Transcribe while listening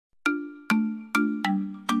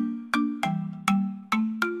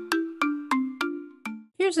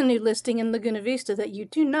Here's a new listing in Laguna Vista that you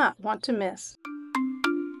do not want to miss.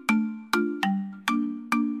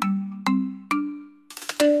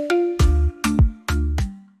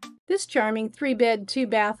 This charming 3-bed,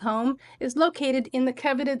 2-bath home is located in the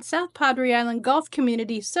coveted South Padre Island Golf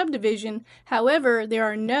Community subdivision. However, there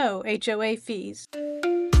are no HOA fees.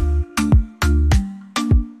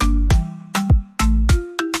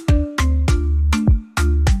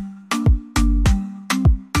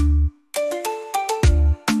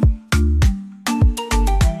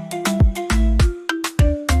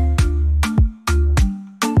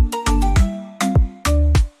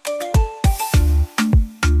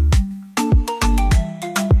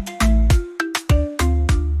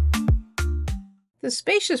 The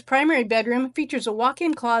spacious primary bedroom features a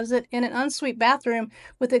walk-in closet and an ensuite bathroom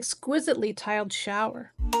with exquisitely tiled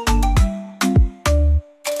shower.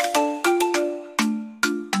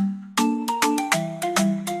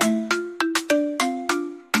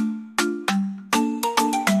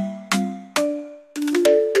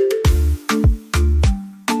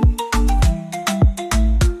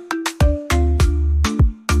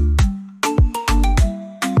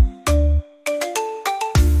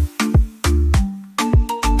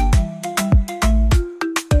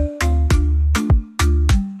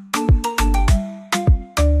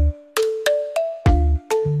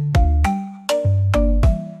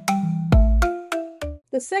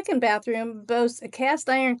 The second bathroom boasts a cast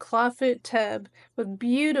iron clawfoot tub with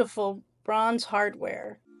beautiful bronze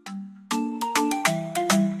hardware.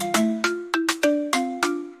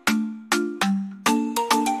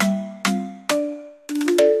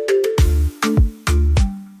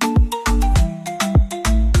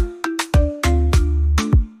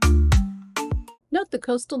 Note the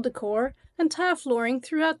coastal decor and tile flooring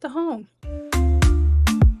throughout the home.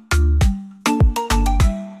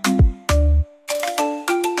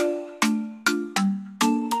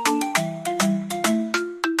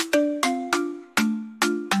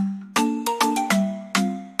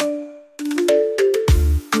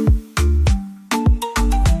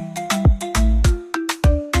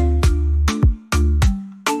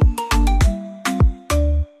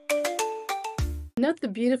 Note the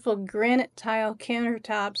beautiful granite tile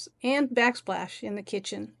countertops and backsplash in the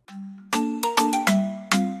kitchen.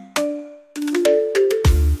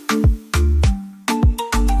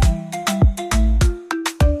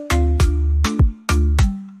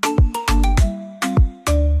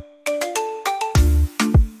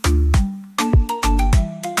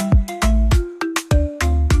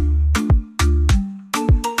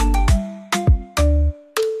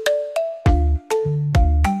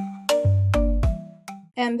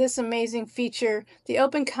 And this amazing feature, the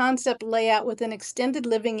open concept layout with an extended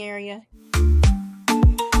living area.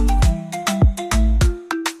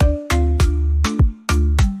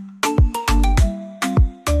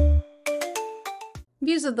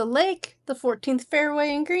 Views of the lake, the 14th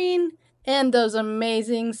fairway and green, and those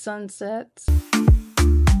amazing sunsets.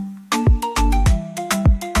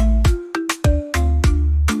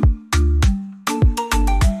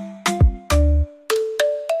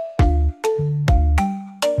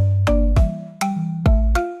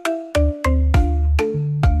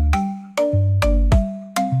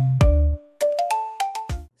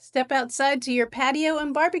 Step outside to your patio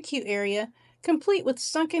and barbecue area, complete with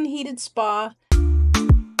sunken heated spa.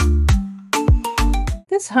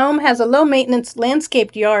 This home has a low-maintenance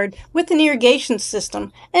landscaped yard with an irrigation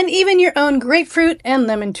system and even your own grapefruit and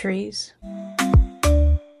lemon trees.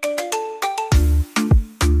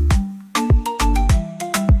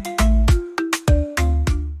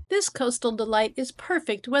 This coastal delight is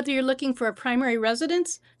perfect whether you're looking for a primary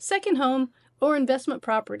residence, second home, or investment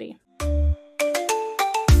property.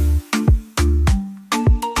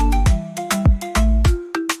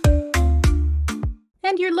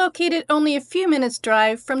 And you're located only a few minutes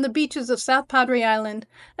drive from the beaches of South Padre Island,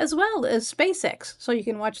 as well as SpaceX, so you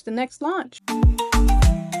can watch the next launch.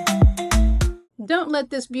 Don't let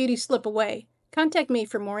this beauty slip away. Contact me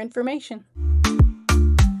for more information.